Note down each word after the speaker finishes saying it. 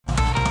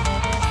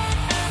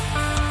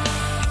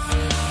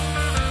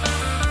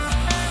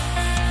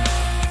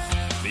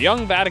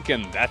Young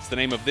Vatican, that's the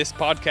name of this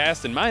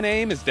podcast, and my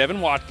name is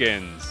Devin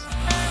Watkins.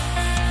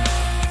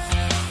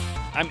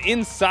 I'm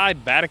inside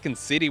Vatican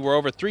City, where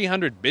over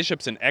 300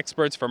 bishops and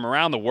experts from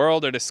around the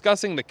world are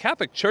discussing the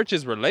Catholic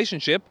Church's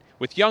relationship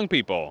with young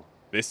people.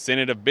 This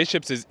Synod of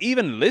Bishops is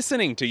even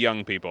listening to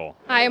young people.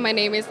 Hi, my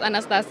name is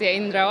Anastasia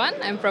Indrawan.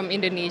 I'm from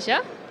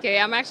Indonesia.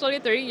 Okay, I'm actually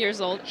 30 years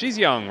old. She's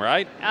young,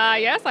 right?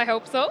 Yes, I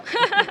hope so.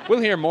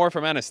 We'll hear more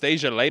from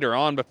Anastasia later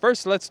on, but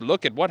first let's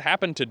look at what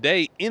happened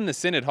today in the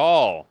Synod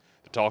Hall.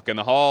 The talk in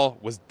the hall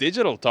was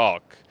digital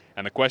talk,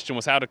 and the question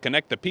was how to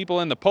connect the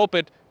people in the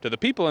pulpit to the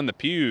people in the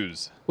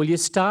pews. Well, you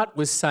start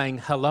with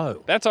saying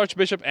hello. That's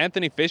Archbishop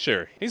Anthony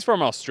Fisher. He's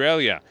from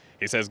Australia.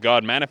 He says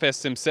God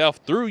manifests himself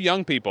through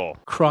young people.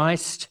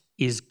 Christ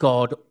is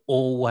God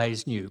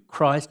always knew.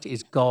 Christ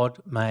is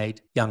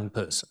God-made young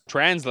person.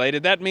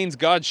 Translated, that means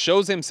God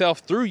shows himself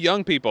through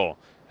young people.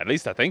 At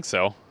least I think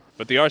so.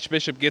 But the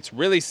Archbishop gets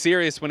really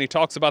serious when he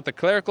talks about the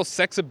clerical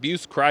sex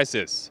abuse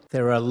crisis.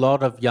 There are a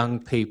lot of young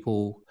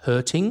people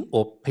hurting,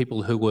 or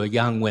people who were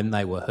young when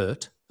they were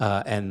hurt,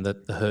 and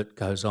that the hurt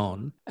goes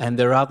on. And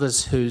there are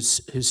others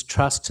whose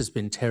trust has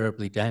been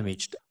terribly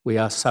damaged. We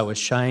are so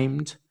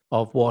ashamed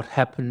of what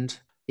happened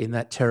in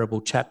that terrible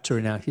chapter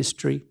in our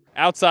history.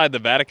 Outside the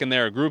Vatican,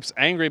 there are groups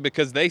angry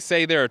because they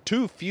say there are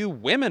too few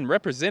women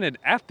represented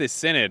at this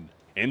synod.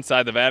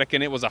 Inside the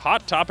Vatican, it was a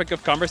hot topic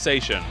of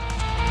conversation.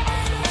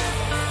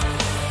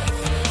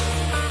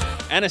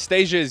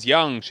 Anastasia is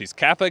young, she's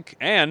Catholic,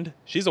 and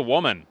she's a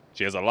woman.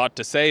 She has a lot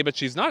to say, but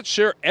she's not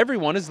sure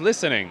everyone is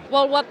listening.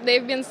 Well, what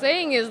they've been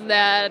saying is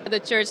that the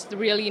church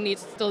really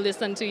needs to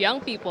listen to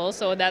young people,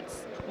 so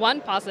that's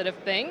one positive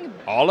thing.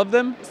 All of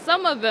them?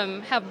 Some of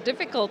them have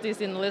difficulties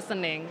in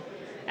listening.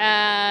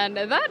 And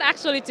that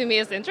actually to me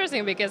is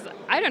interesting because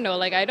I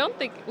don't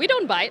think we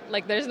don't bite.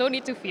 There's no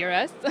need to fear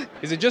us.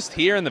 Is it just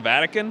here in the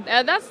Vatican?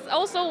 That's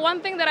also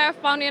one thing that I've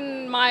found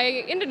in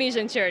my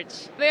Indonesian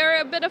church. They're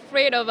a bit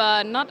afraid of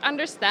not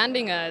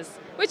understanding us,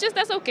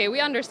 that's okay. We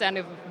understand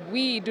if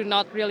we do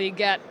not really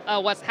get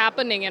what's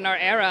happening in our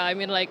era. I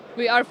mean,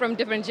 we are from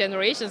different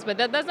generations, but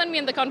that doesn't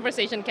mean the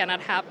conversation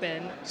cannot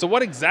happen. So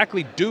what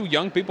exactly do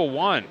young people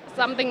want?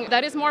 Something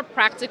that is more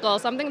practical,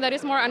 something that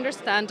is more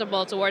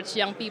understandable towards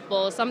young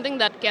people, something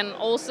that can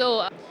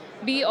also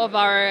be of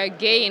our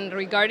gain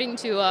regarding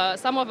to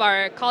some of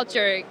our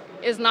culture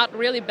is not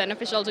really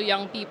beneficial to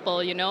young people,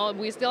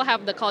 We still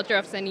have the culture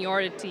of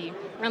seniority,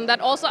 and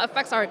that also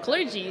affects our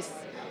clergies.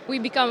 We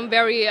become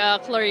very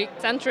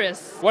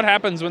cleric-centrist. What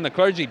happens when the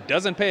clergy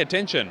doesn't pay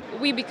attention?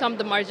 We become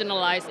the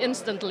marginalized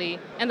instantly.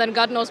 And then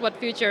God knows what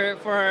future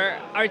for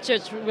our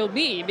church will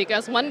be,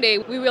 because one day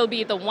we will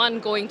be the one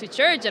going to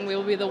church and we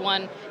will be the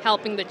one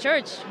helping the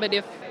church. But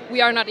if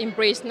we are not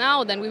embraced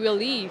now, then we will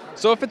leave.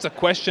 So if it's a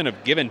question of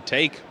give and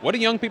take, what do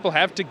young people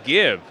have to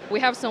give?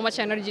 We have so much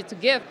energy to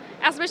give.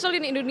 Especially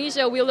in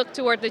Indonesia, we look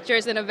toward the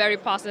church in a very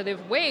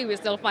positive way. We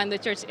still find the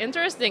church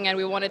interesting and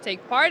we want to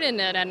take part in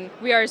it. And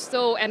we are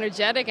so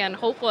energetic and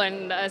hopeful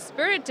and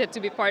spirited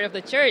to be part of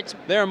the church.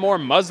 There are more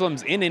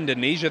Muslims in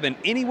Indonesia than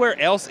anywhere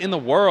else in the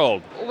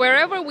world.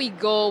 Wherever we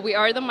go, we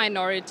are the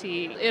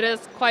minority. It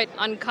is quite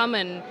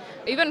uncommon,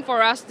 even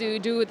for us to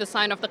do the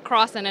sign of the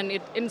cross and then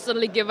it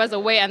instantly give us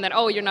away and that,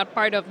 you're not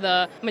part of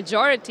the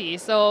majority.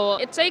 So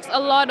it takes a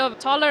lot of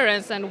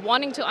tolerance and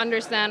wanting to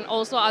understand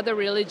also other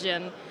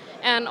religion.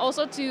 And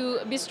also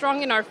to be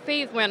strong in our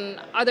faith when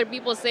other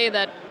people say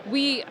that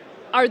we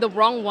are the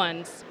wrong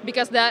ones,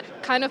 because that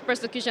kind of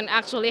persecution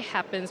actually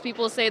happens.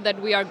 People say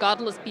that we are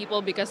godless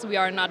people because we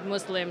are not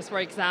Muslims, for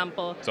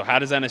example. So how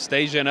does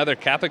Anastasia and other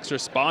Catholics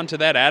respond to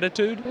that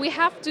attitude? We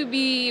have to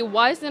be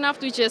wise enough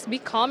to just be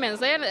calm and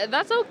say,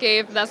 that's okay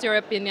if that's your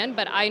opinion,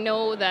 but I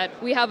know that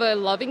we have a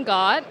loving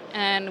God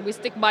and we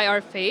stick by our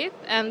faith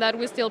and that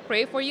we still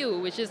pray for you,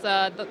 which is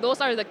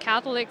those are the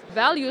Catholic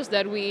values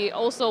that we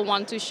also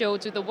want to show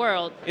to the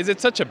world. Is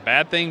it such a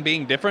bad thing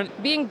being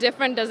different? Being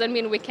different doesn't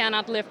mean we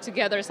cannot live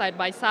together side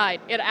by side.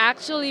 It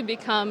actually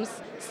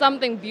becomes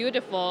something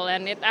beautiful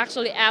and it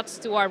actually adds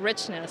to our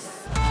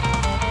richness.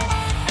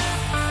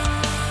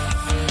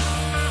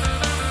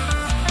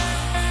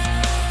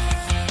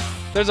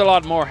 There's a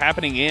lot more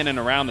happening in and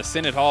around the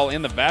Synod Hall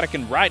in the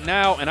Vatican right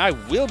now, and I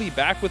will be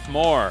back with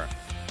more.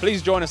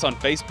 Please join us on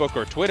Facebook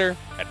or Twitter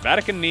at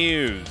Vatican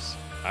News.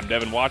 I'm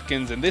Devin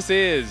Watkins, and this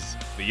is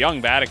the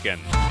Young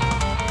Vatican.